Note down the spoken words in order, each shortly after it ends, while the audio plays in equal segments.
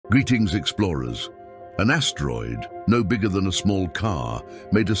Greetings, explorers. An asteroid, no bigger than a small car,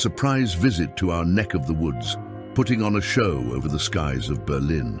 made a surprise visit to our neck of the woods, putting on a show over the skies of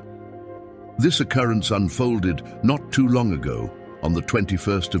Berlin. This occurrence unfolded not too long ago, on the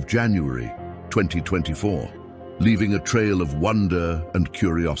 21st of January, 2024, leaving a trail of wonder and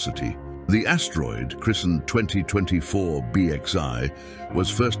curiosity. The asteroid, christened 2024 BXI, was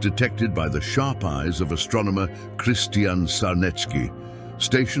first detected by the sharp eyes of astronomer Krisztián Sárneczky,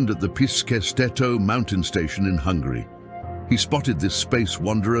 stationed at the Piszkesteto mountain station in Hungary. He spotted this space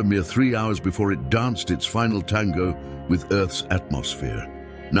wanderer mere 3 hours before it danced its final tango with Earth's atmosphere.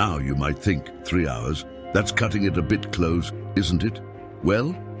 Now you might think, 3 hours, that's cutting it a bit close, isn't it?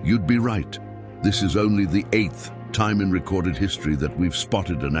 Well, you'd be right. This is only the 8th time in recorded history that we've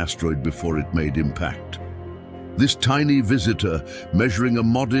spotted an asteroid before it made impact. This tiny visitor, measuring a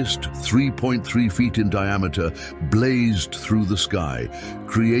modest 3.3 feet in diameter, blazed through the sky,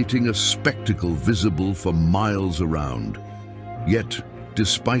 creating a spectacle visible for miles around. Yet,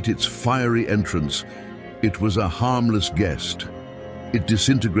 despite its fiery entrance, it was a harmless guest. It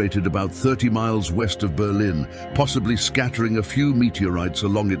disintegrated about 30 miles west of Berlin, possibly scattering a few meteorites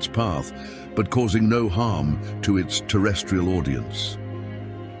along its path, but causing no harm to its terrestrial audience.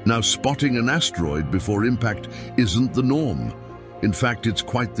 Now, spotting an asteroid before impact isn't the norm. In fact, it's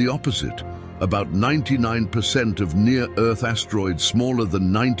quite the opposite. About 99% of near-Earth asteroids smaller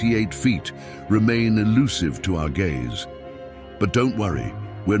than 98 feet remain elusive to our gaze. But don't worry,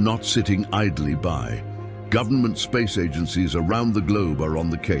 we're not sitting idly by. Government space agencies around the globe are on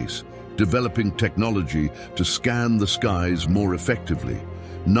the case, developing technology to scan the skies more effectively.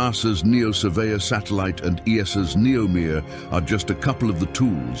 NASA's Surveyor satellite and ESA's NEOMIR are just a couple of the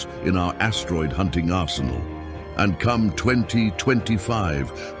tools in our asteroid hunting arsenal. And come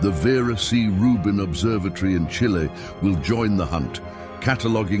 2025, the Vera C. Rubin Observatory in Chile will join the hunt,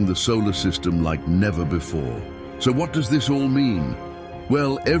 cataloging the solar system like never before. So what does this all mean?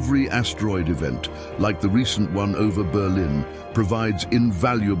 Well, every asteroid event, like the recent one over Berlin, provides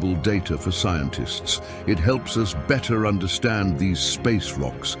invaluable data for scientists. It helps us better understand these space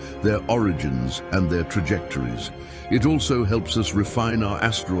rocks, their origins and their trajectories. It also helps us refine our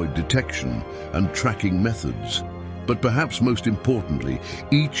asteroid detection and tracking methods. But perhaps most importantly,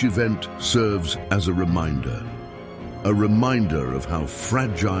 each event serves as a reminder of how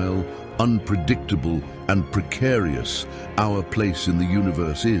fragile, unpredictable and precarious our place in the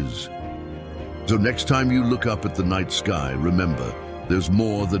universe is. So next time you look up at the night sky, remember, there's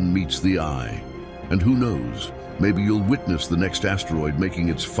more than meets the eye. And who knows, maybe you'll witness the next asteroid making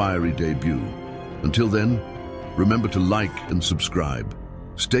its fiery debut. Until then, remember to like and subscribe.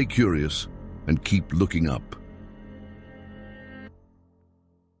 Stay curious and keep looking up.